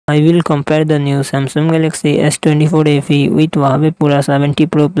I will compare the new Samsung Galaxy S24 FE with Huawei Pura 70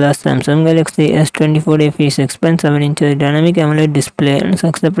 Pro Plus. Samsung Galaxy S24 FE 6.7 inches dynamic AMOLED display and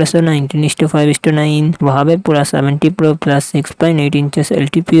success ratio 19:5:9. Huawei Pura 70 Pro Plus 6.8 inches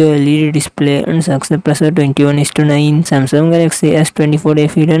LTPO LED display and success ratio 21:9. Samsung Galaxy S24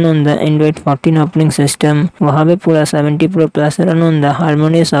 FE run on the Android 14 operating system. Huawei Pura 70 Pro Plus run on the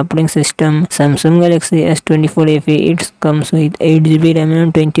Harmonious operating system. Samsung Galaxy S24 FE it comes with 8GB RAM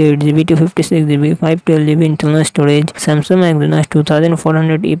and 28GB to 56GB 512GB internal storage. Samsung Exynos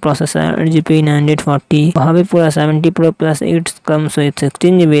 2400E processor and GPU 940. Huawei Pura 70 Pro Plus it comes with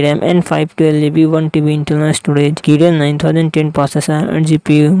 16GB RAM and 512GB 1TB internal storage. Kirin 9010 processor and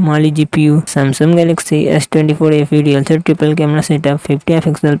GPU Mali GPU. Samsung Galaxy S24 FE real set triple camera setup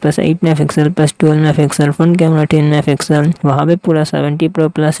 50MP plus 8MP plus 12MP front camera 10MP. Huawei Pura 70 Pro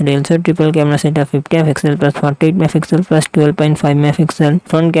Plus real set triple camera setup 50MP plus 48MP plus 12.5MP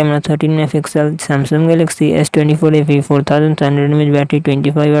front camera 13MP. Samsung Galaxy S24 FE 4700mAh battery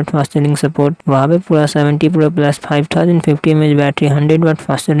 25W fast charging support. Huawei Pura 70 Pro Plus 5050mAh battery 100W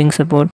fast charging support.